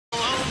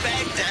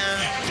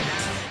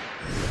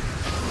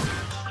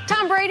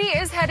Brady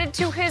is headed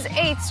to his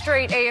 8th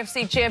straight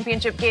AFC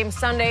Championship game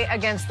Sunday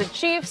against the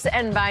Chiefs,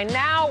 and by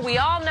now we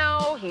all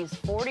know he's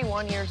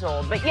 41 years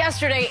old. But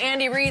yesterday,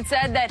 Andy Reid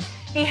said that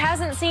he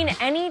hasn't seen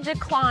any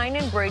decline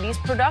in Brady's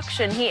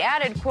production. He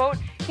added, quote,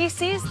 he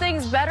sees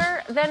things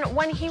better than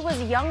when he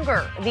was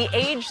younger. The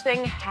age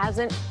thing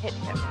hasn't hit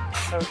him.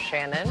 So,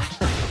 Shannon,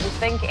 you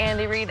think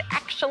Andy Reid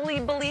actually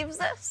believes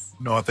this?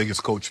 No, I think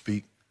it's coach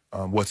speak.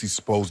 What's he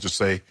supposed to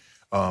say?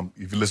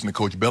 If you listen to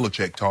Coach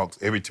Belichick talks,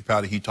 every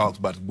time he talks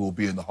about the Bull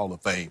being in the Hall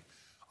of Fame.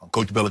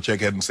 Coach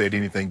Belichick hasn't said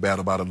anything bad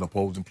about an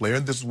opposing player,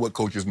 and this is what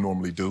coaches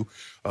normally do.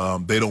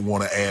 They don't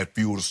want to add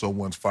fuel to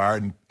someone's fire,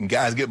 and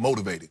guys get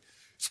motivated,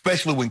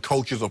 especially when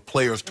coaches or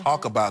players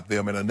talk about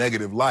them in a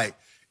negative light.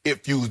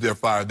 It fuels their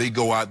fire. They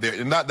go out there,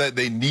 and not that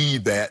they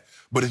need that,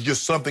 but it's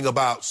just something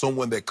about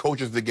someone that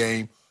coaches the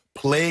game,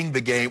 playing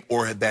the game,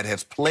 or that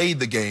has played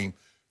the game,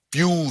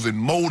 fuels and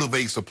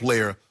motivates a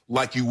player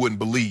like you wouldn't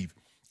believe.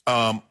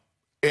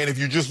 And if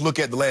you just look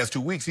at the last 2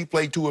 weeks, he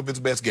played 2 of his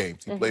best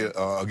games. He played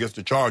against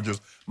the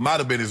Chargers, might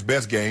have been his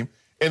best game.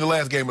 In the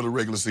last game of the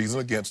regular season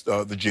against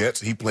the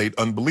Jets, he played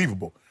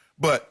unbelievable.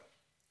 But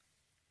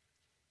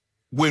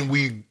when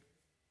we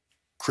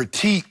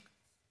critique,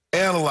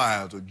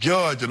 analyze, or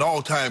judge an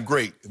all-time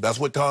great, that's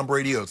what Tom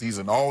Brady is. He's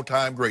an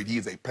all-time great. He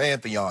is a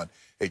pantheon,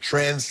 a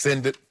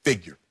transcendent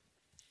figure.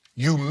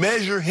 You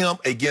measure him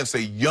against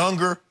a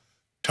younger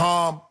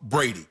Tom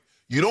Brady.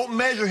 You don't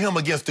measure him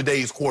against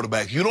today's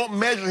quarterbacks. You don't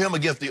measure him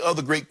against the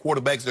other great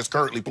quarterbacks that's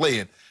currently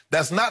playing.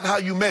 That's not how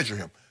you measure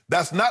him.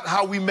 That's not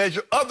how we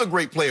measure other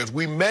great players.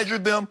 We measure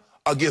them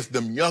against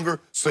them younger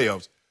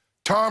selves.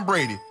 Tom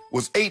Brady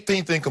was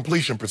 18th in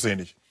completion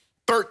percentage,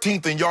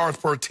 13th in yards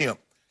per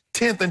attempt,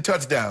 10th in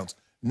touchdowns,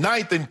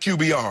 9th in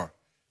QBR.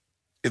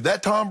 Is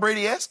that Tom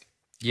Brady-esque?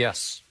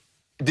 Yes.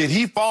 Did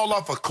he fall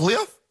off a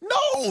cliff?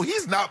 No,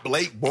 he's not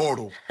Blake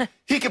Bortles.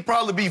 He could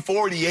probably be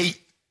 48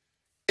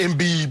 and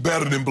be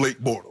better than Blake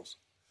Bortles.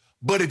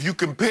 But if you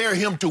compare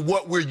him to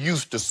what we're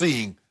used to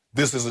seeing,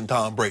 this isn't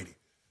Tom Brady.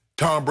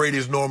 Tom Brady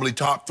is normally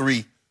top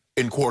 3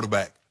 in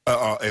quarterback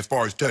as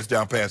far as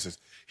touchdown passes.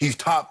 He's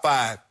top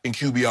 5 in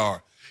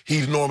QBR.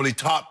 He's normally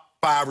top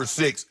 5 or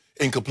 6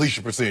 in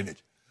completion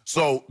percentage.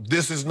 So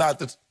this is not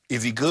the...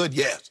 Is he good?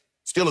 Yes.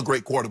 Still a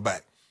great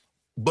quarterback.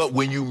 But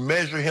when you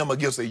measure him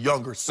against a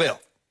younger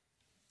self,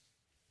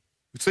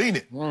 you've seen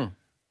it.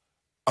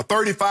 A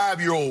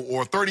 35-year-old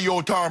or a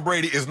 30-year-old Tom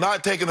Brady is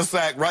not taking a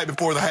sack right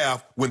before the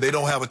half when they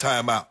don't have a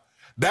timeout.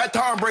 That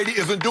Tom Brady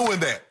isn't doing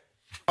that.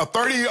 A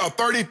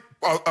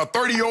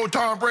 30-year-old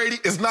Tom Brady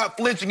is not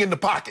flinching in the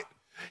pocket.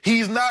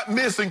 He's not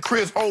missing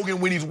Chris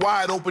Hogan when he's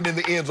wide open in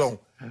the end zone.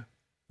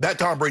 That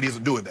Tom Brady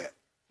isn't doing that.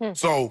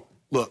 So,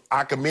 look,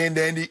 I commend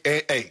Andy.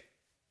 Hey,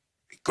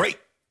 great.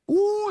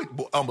 Ooh,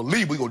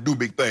 unbelievable. We're going to do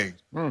big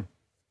things.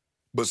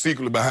 But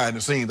secretly behind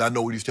the scenes, I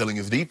know what he's telling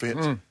his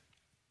defense.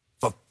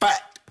 For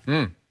fact.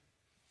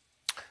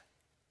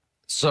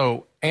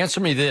 So answer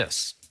me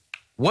this.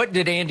 What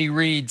did Andy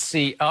Reid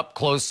see up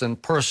close and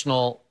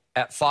personal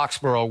at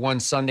Foxborough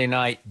one Sunday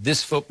night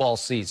this football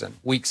season,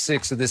 week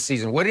 6 of this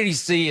season? What did he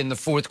see in the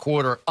fourth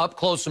quarter up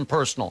close and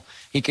personal?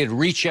 He could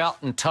reach out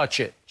and touch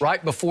it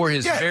right before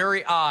his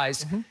very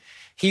eyes.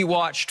 He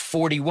watched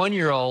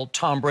 41-year-old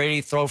Tom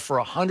Brady throw for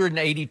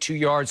 182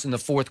 yards in the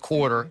fourth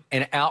quarter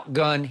and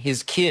outgun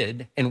his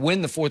kid and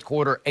win the fourth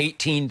quarter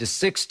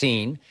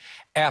 18-16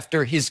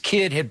 after his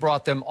kid had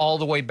brought them all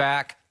the way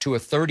back to a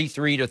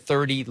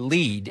 33-30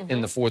 lead in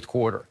the fourth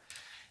quarter.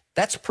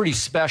 That's pretty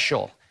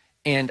special.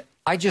 And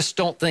I just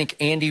don't think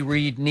Andy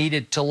Reid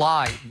needed to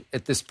lie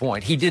at this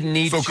point. He didn't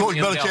need to. So Coach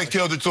Belichick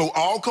tells it. So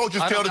all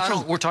coaches tell the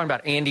truth. We're talking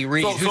about Andy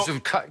Reid, who's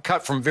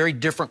cut from very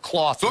different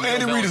cloth. So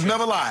Andy Reid has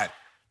never lied.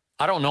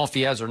 I don't know if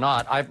he has or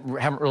not. I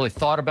haven't really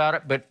thought about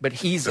it, but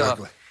he's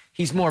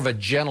he's more of a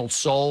gentle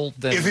soul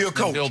than Bill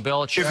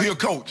Belichick. Is he a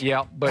coach?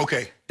 Yeah, but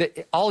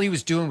all he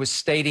was doing was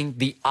stating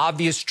the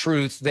obvious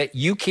truth that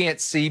you can't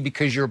see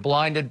because you're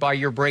blinded by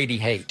your Brady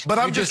hate. But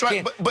I'm just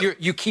trying.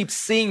 You keep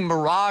seeing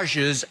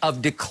mirages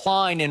of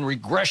decline and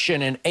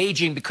regression and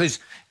aging because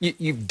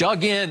you've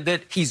dug in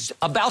that he's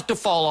about to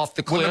fall off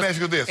the cliff. Well, let me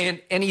ask you this.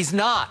 And he's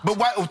not. But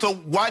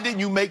why didn't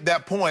you make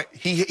that point?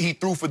 He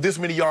threw for this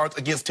many yards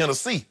against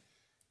Tennessee.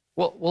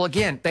 Well,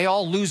 again, they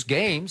all lose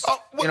games.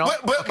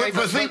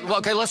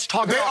 Okay, let's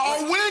talk about... They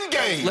all win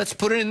games. Let's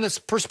put it in this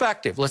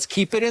perspective. Let's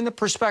keep it in the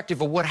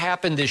perspective of what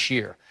happened this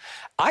year.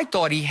 I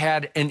thought he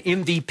had an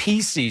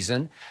MVP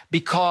season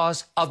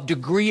because of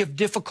degree of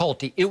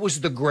difficulty. It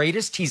was the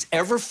greatest he's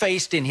ever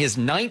faced in his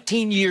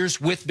 19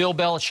 years with Bill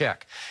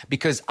Belichick.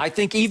 Because I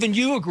think even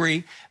you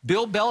agree,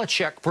 Bill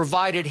Belichick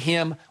provided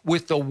him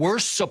with the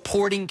worst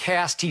supporting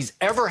cast he's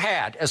ever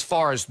had as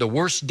far as the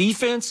worst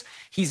defense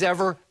he's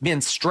ever been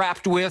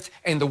strapped with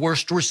and the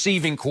worst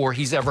receiving core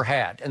he's ever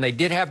had. And they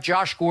did have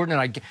Josh Gordon,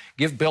 and I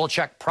give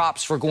Belichick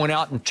props for going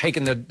out and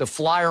taking the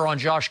flyer on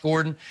Josh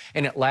Gordon,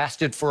 and it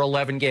lasted for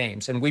 11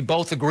 games. And we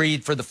both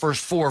agreed for the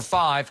first 4 or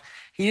 5,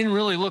 he didn't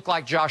really look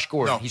like Josh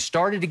Gordon. No. He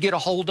started to get a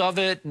hold of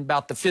it in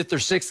about the 5th or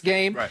 6th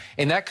game,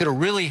 and that could have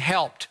really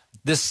helped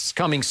this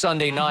coming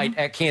Sunday night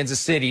at Kansas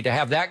City to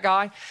have that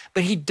guy,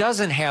 but he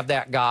doesn't have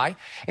that guy.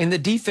 And the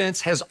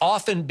defense has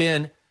often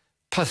been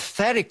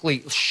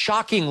pathetically,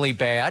 shockingly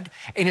bad,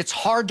 and it's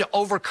hard to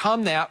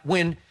overcome that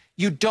when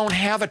you don't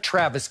have a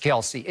Travis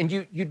Kelce and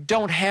you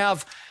don't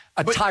have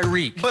a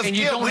Tyreek, and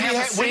you don't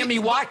have Sammy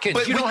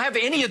Watkins. You don't have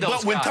any of those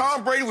But when guys.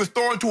 Tom Brady was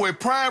throwing to a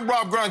prime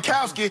Rob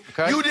Gronkowski,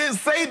 you didn't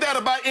say that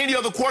about any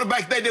other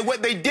quarterbacks. They did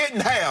what they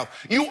didn't have.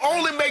 You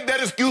only make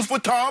that excuse for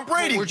Tom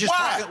Brady.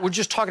 We're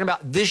just talking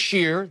about this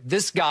year,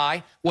 this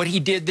guy, what he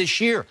did this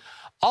year.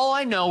 All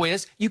I know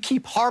is you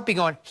keep harping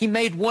on he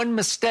made one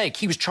mistake.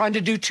 He was trying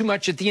to do too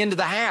much at the end of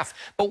the half.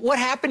 But what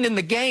happened in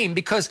the game?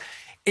 Because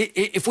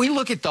if we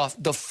look at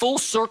the full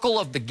circle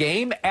of the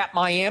game at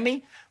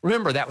Miami,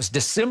 remember, that was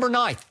December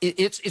 9th.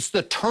 It's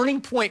the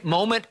turning point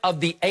moment of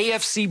the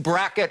AFC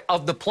bracket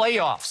of the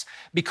playoffs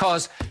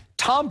because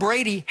Tom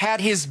Brady had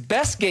his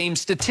best game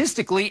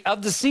statistically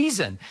of the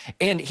season,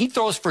 and he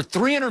throws for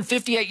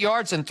 358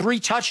 yards and 3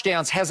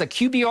 touchdowns, has a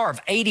QBR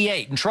of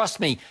 88. And trust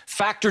me,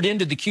 factored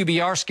into the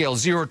QBR scale,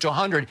 0 to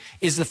 100,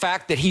 is the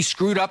fact that he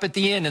screwed up at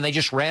the end and they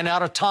just ran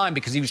out of time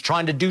because he was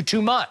trying to do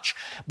too much.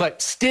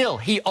 But still,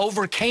 he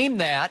overcame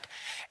that.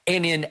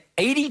 And in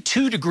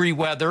 82-degree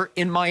weather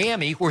in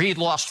Miami, where he'd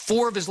lost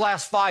 4 of his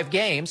last 5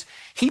 games,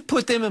 he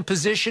put them in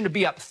position to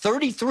be up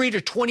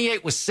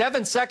 33-28 with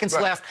 7 seconds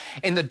left,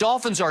 and the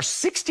Dolphins are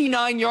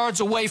 69 yards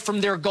away from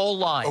their goal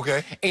line.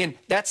 Okay. And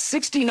that's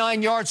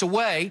 69 yards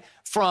away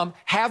from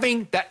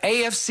having the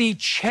AFC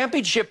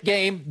Championship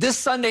game this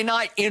Sunday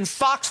night in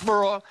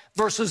Foxborough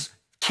versus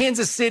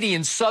Kansas City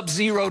in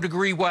sub-0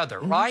 degree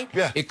weather, right?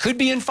 Yeah. It could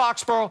be in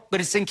Foxborough,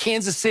 but it's in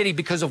Kansas City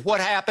because of what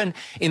happened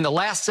in the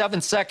last 7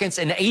 seconds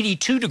in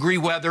 82-degree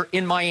weather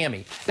in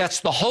Miami.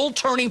 That's the whole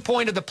turning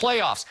point of the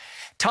playoffs.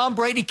 Tom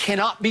Brady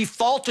cannot be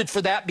faulted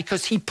for that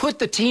because he put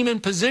the team in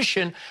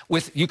position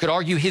with, you could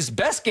argue, his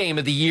best game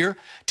of the year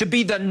to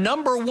be the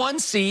 #1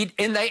 seed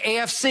in the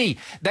AFC.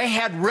 They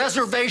had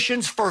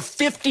reservations for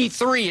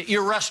 53 at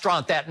your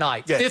restaurant that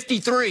night. Yes.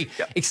 53,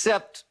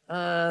 except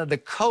the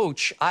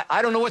coach,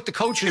 I don't know what the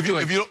coach is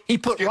doing. He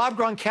put Rob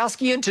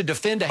Gronkowski in to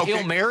defend a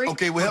Hail Mary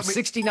from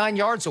 69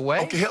 yards away.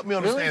 Okay, help me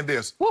understand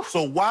this.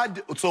 So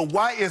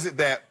why is it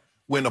that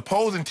when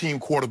opposing team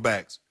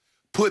quarterbacks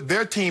put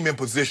their team in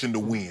position to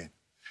win?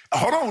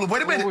 Hold on,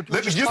 wait a minute.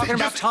 We're just talking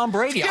about Tom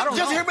Brady. I don't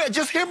know.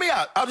 Just hear me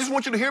out. I just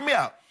want you to hear me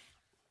out.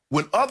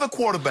 When other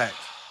quarterbacks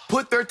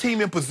put their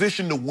team in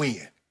position to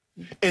win,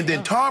 and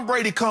then Tom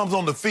Brady comes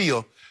on the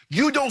field,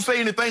 you don't say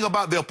anything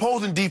about the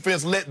opposing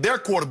defense let their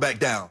quarterback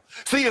down.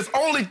 See, it's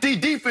only the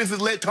defenses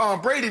let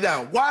Tom Brady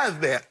down. Why is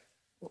that?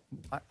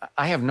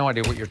 I have no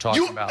idea what you're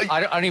talking about.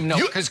 I don't even know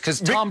because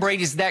Tom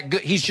Brady's that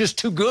good. He's just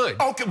too good.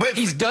 Okay, but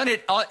he's done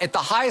it at the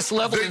highest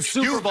level in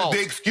Super Bowl.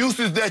 The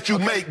excuses that you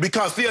make,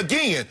 because see,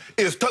 again,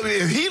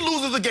 if he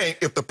loses a game,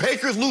 if the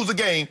Patriots lose a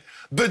game,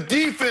 the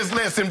defense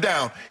lets him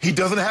down. He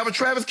doesn't have a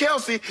Travis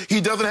Kelce. He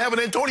doesn't have an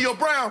Antonio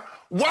Brown.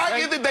 Why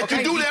is it that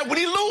you do that when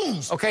he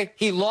loses? Okay,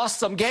 he lost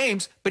some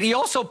games, but he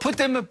also put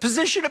them in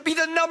position to be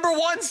the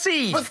 #1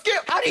 seed. But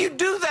Skip, how do you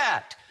do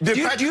that?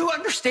 Do you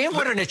understand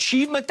what an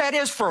achievement that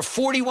is for a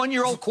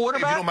 41-year-old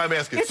quarterback? If you don't mind me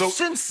asking. It's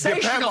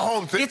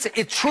sensational. It's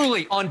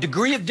truly, on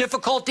degree of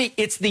difficulty,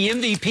 it's the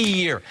MVP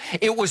year.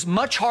 It was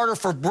much harder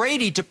for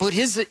Brady to put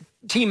his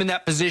team in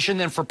that position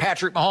than for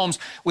Patrick Mahomes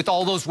with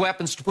all those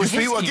weapons to put his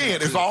team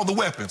again, it's all the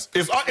weapons.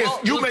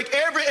 You make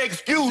every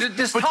excuse.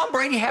 Does Tom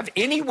Brady have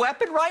any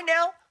weapon right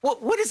now?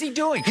 What is he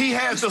doing?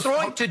 He's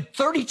throwing to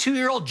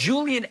 32-year-old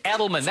Julian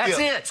Edelman. That's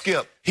it.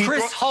 Skip.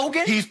 Chris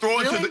Hogan? He's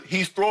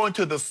throwing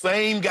to the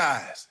same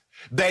guys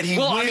that he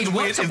wins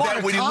with. Is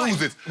that when he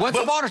loses? Once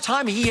upon a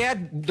time, he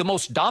had the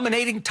most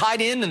dominating tight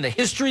end in the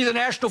history of the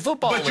National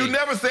Football League. But you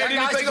never said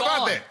anything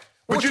about that.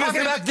 We're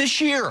talking about this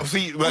year.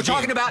 We're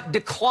talking about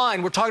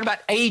decline. We're talking about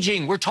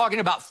aging. We're talking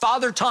about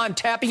Father Time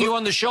tapping you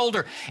on the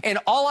shoulder. And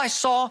all I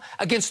saw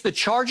against the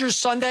Chargers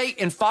Sunday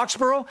in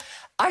Foxborough,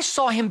 I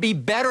saw him be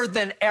better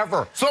than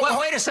ever.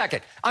 Wait a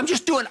second. I'm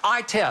just doing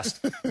eye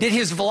test. Did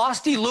his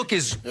velocity look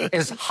as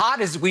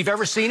hot as we've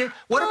ever seen it?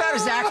 What about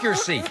his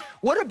accuracy?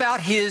 What about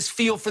his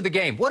feel for the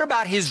game? What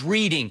about his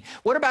reading?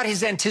 What about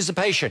his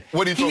anticipation?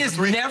 He has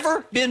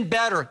never been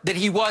better than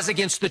he was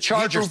against the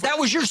Chargers. That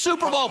was your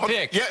Super Bowl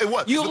pick. Yeah, it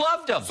was. You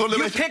loved him.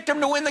 You picked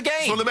him to win the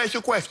game. So let me ask you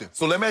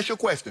a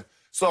question.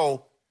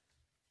 So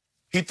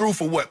he threw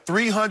for what,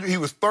 300? He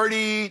was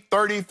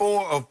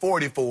 34 of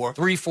 44.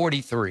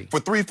 343. For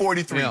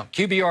 343. Yeah,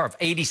 QBR of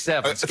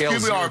 87.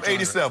 QBR of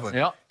 87.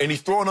 Yeah. And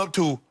he's throwing up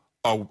to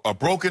a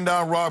broken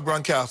down Rob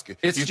Gronkowski.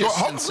 It's just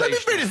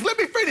sensational. Let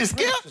me finish,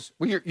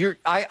 Skip.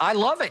 I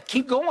love it.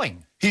 Keep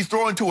going. He's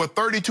throwing to a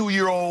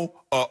 32-year-old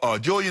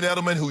Julian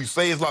Edelman, who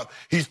says like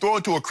he's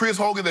throwing to a Chris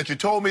Hogan that you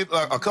told me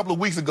a couple of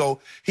weeks ago.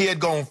 He had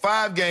gone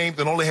 5 games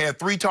and only had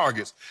 3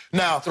 targets.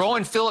 Now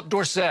throwing Philip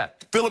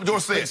Dorsett.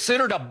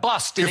 Considered a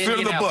bust in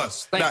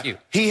Indianapolis. Thank you.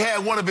 He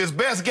had one of his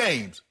best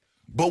games,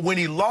 but when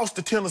he lost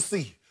to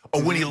Tennessee,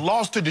 or when he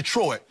lost to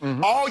Detroit,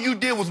 all you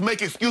did was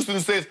make excuses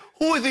and says,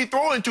 who is he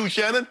throwing to,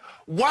 Shannon?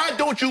 Why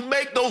don't you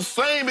make those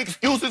same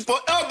excuses for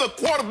other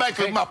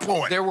quarterbacks, is my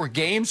point. There were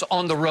games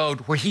on the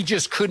road where he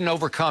just couldn't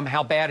overcome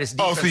how bad his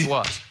defense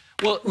was.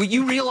 Well,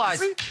 you realize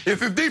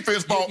if his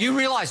defense fault, you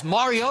realize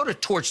Mariota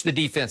torched the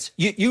defense.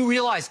 You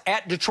realize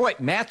at Detroit,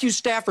 Matthew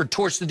Stafford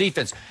torched the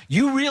defense.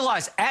 You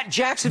realize at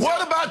Jacksonville,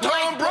 what about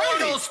Tom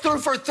Brady? Threw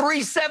for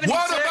 376.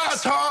 What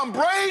about Tom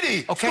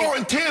Brady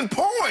scoring 10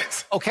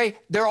 points? Okay,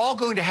 they're all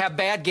going to have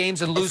bad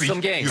games and lose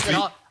some games.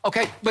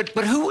 Okay, but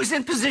who was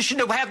in position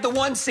to have the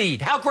 1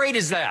 seed? How great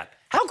is that?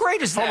 How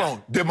great is that?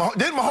 Hold on.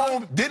 Didn't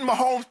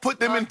Mahomes put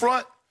them in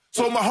front?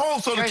 So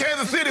the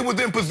Kansas City was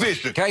in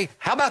position. Okay,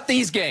 how about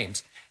these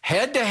games?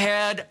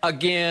 Head-to-head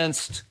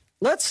against,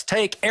 let's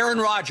take Aaron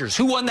Rodgers.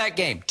 Who won that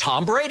game?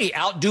 Tom Brady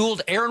outdueled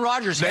Aaron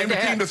Rodgers Name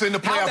head-to-head. the team that's in the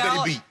playoff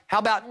that he beat. How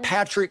about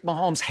Patrick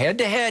Mahomes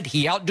head-to-head?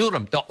 He outdueled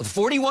him. The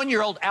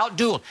 41-year-old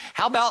outdueled.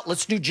 How about,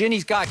 let's do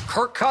Jenny's guy,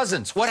 Kirk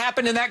Cousins. What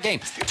happened in that game?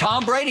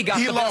 Tom Brady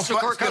got the best of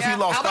Kirk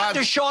Cousins. How about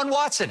Deshaun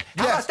Watson?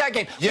 How about that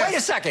game? Wait a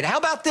second. How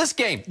about this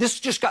game? This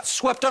just got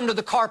swept under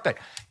the carpet.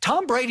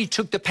 Tom Brady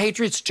took the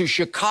Patriots to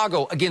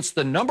Chicago against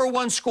the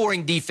 #1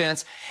 scoring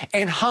defense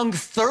and hung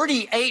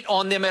 38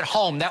 on them at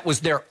home. That was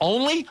their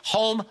only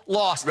home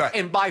loss.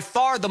 And by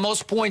far the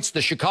most points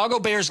the Chicago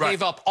Bears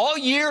gave up all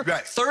year,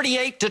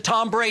 38 to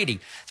Tom Brady.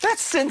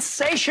 That's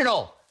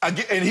sensational. And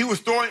he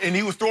was throwing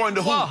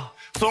to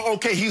who? So,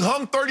 okay, he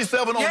hung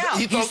 37 on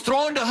he's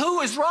throwing to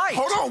who is right.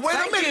 Hold on, wait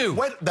a minute.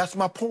 Wait, that's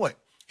my point.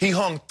 He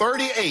hung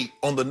 38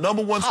 on the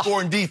 #1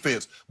 scoring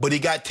defense, but he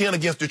got 10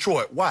 against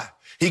Detroit. Why?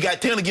 He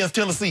got 10 against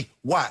Tennessee.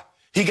 Why?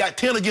 He got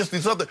 10 against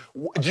these other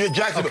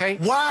Jacksonville.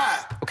 Why?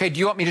 Okay, do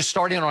you want me to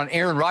start in on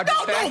Aaron Rodgers'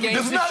 bad games?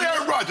 This is not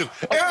Aaron Rodgers.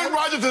 Aaron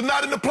Rodgers is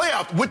not in the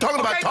playoffs. We're talking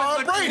about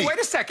Tom Brady. Wait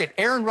a second.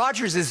 Aaron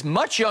Rodgers is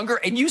much younger,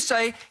 and you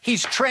say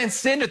he's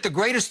transcended the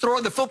greatest thrower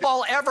of the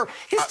football ever.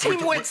 His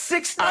team went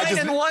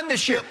 6-9-1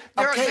 this year.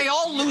 They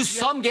all lose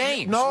some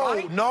games.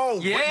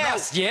 No.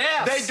 Yes.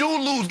 They do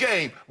lose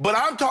games. But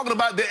I'm talking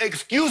about the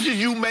excuses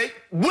you make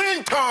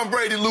when Tom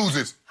Brady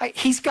loses.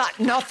 He's got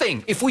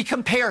nothing. If we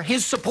compare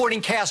his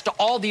supporting cast to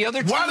all the other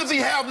teams. Why does he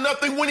have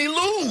nothing when he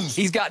loses?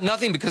 He's got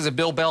nothing because of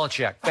Bill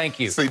Belichick. Thank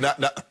you. See,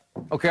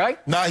 okay?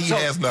 Now he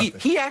has nothing.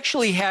 He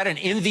actually had an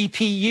MVP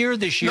year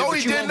this year. No, but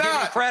he you did won't give him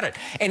not. credit.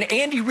 And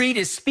Andy Reid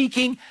is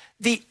speaking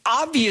the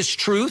obvious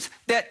truth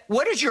that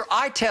what does your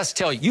eye test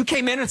tell you? You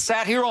came in and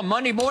sat here on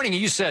Monday morning and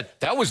you said,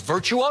 that was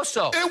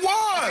virtuoso. It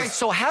was. Okay,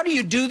 so how do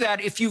you do that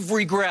if you've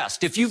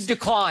regressed, if you've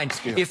declined,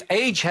 if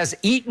age has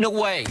eaten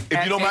away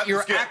at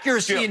your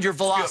accuracy and your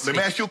velocity? Let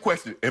me ask you a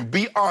question, and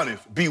be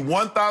honest. Be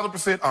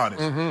 1,000%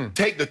 honest.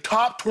 Take the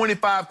top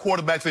 25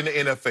 quarterbacks in the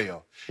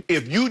NFL.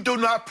 If you do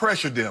not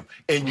pressure them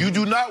and you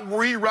do not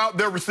reroute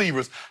their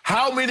receivers,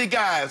 how many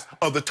guys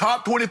of the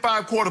top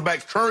 25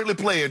 quarterbacks currently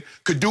playing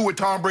could do what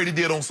Tom Brady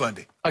did on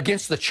Sunday?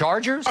 Against the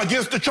Chargers?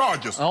 Against the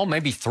Chargers. Oh,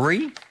 maybe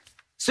 3?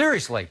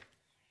 Seriously.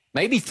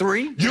 Maybe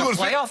 3? In a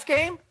playoff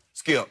game?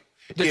 Skip.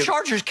 The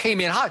Chargers came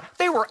in hot.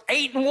 They were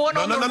 8-1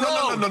 on the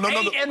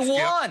road.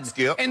 8-1.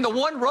 Skip. And the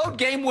one road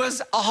game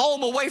was a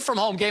home away from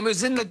home game. It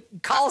was in the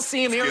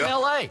Coliseum here in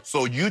L.A.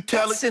 So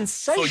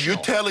sensational. So you're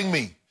telling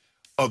me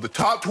of the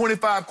top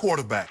 25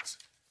 quarterbacks,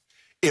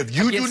 if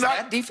you do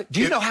not...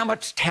 do you know how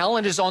much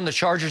talent is on the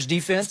Chargers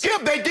defense?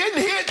 Skip, they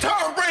didn't hit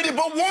Tom Brady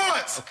but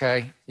once.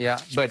 Okay, yeah,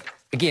 but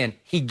again,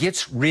 he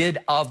gets rid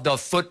of the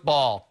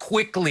football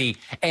quickly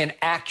and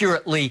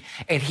accurately,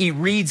 and he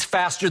reads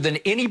faster than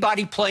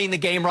anybody playing the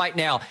game right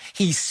now.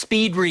 He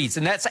speed reads,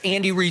 and that's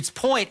Andy Reid's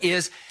point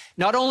is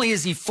not only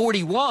is he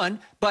 41,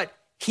 but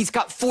he's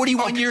got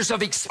 41 years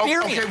of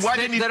experience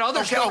that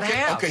others don't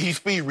have. Okay, he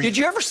speed reads. Did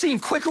you ever see him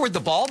quicker with the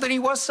ball than he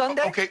was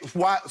Sunday? Okay,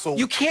 why? So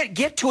you can't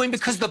get to him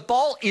because the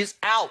ball is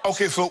out.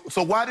 Okay, so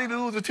why did he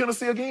lose to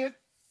Tennessee again?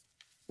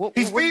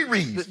 He speed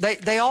reads.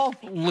 They all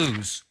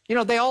lose. You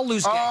know, they all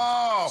lose games.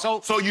 Oh,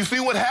 so you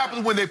see what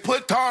happens when they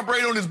put Tom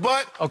Brady on his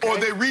butt, or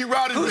they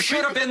rerouted. Who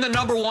should have been the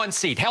 #1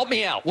 seed? Help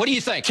me out. What do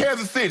you think?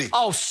 Kansas City.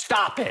 Oh,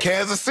 stop it.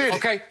 Kansas City.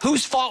 Okay,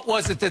 whose fault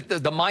was it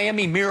that the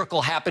Miami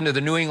Miracle happened to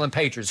the New England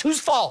Patriots?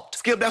 Whose fault?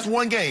 Skip, that's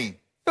one game.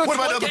 What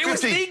about the other 15? It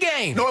was the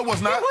game. No, it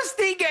was not. It was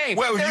the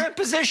game. They're in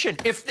position.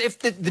 If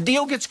the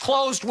deal gets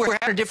closed, we're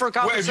having a different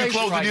conversation. If you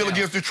close the deal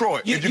against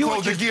Detroit, if you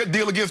close the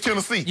deal against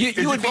Tennessee, if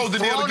you close the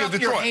deal against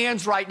Detroit, your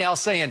hands right now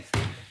saying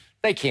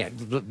they can't.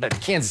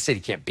 Kansas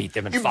City can't beat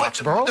them in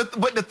Foxborough.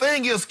 But the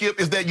thing is,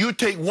 Skip, is that you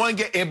take one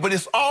game, but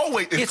it's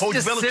always Coach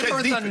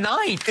December the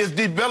 9th. It's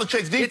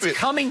Belichick's defense. It's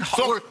coming.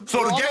 So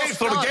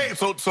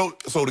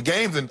the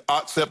games in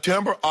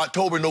September,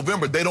 October,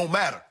 November, they don't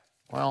matter.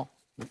 Well,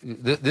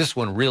 this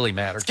one really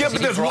matters. Skip,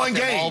 it's one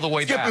game. All the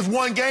way back. Skip, it's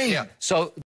one game. Yeah. So.